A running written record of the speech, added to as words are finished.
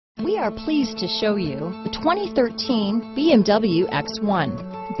We are pleased to show you the 2013 BMW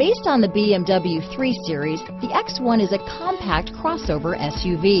X1. Based on the BMW 3 Series, the X1 is a compact crossover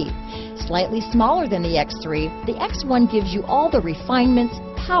SUV. Slightly smaller than the X3, the X1 gives you all the refinements,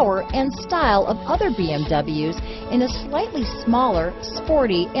 power, and style of other BMWs in a slightly smaller,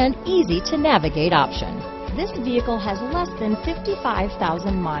 sporty, and easy-to-navigate option. This vehicle has less than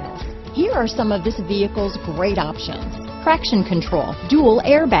 55,000 miles. Here are some of this vehicle's great options: traction control, dual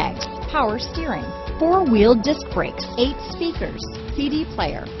airbags, power steering, four-wheel disc brakes, 8 speakers, CD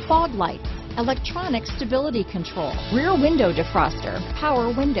player, fog lights, electronic stability control, rear window defroster,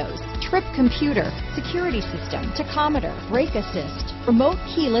 power windows, trip computer, security system, tachometer, brake assist, remote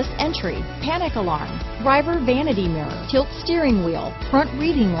keyless entry, panic alarm, driver vanity mirror, tilt steering wheel, front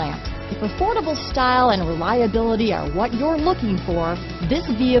reading lamps. If affordable style and reliability are what you're looking for, this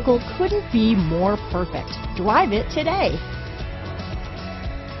vehicle couldn't be more perfect. Drive it today.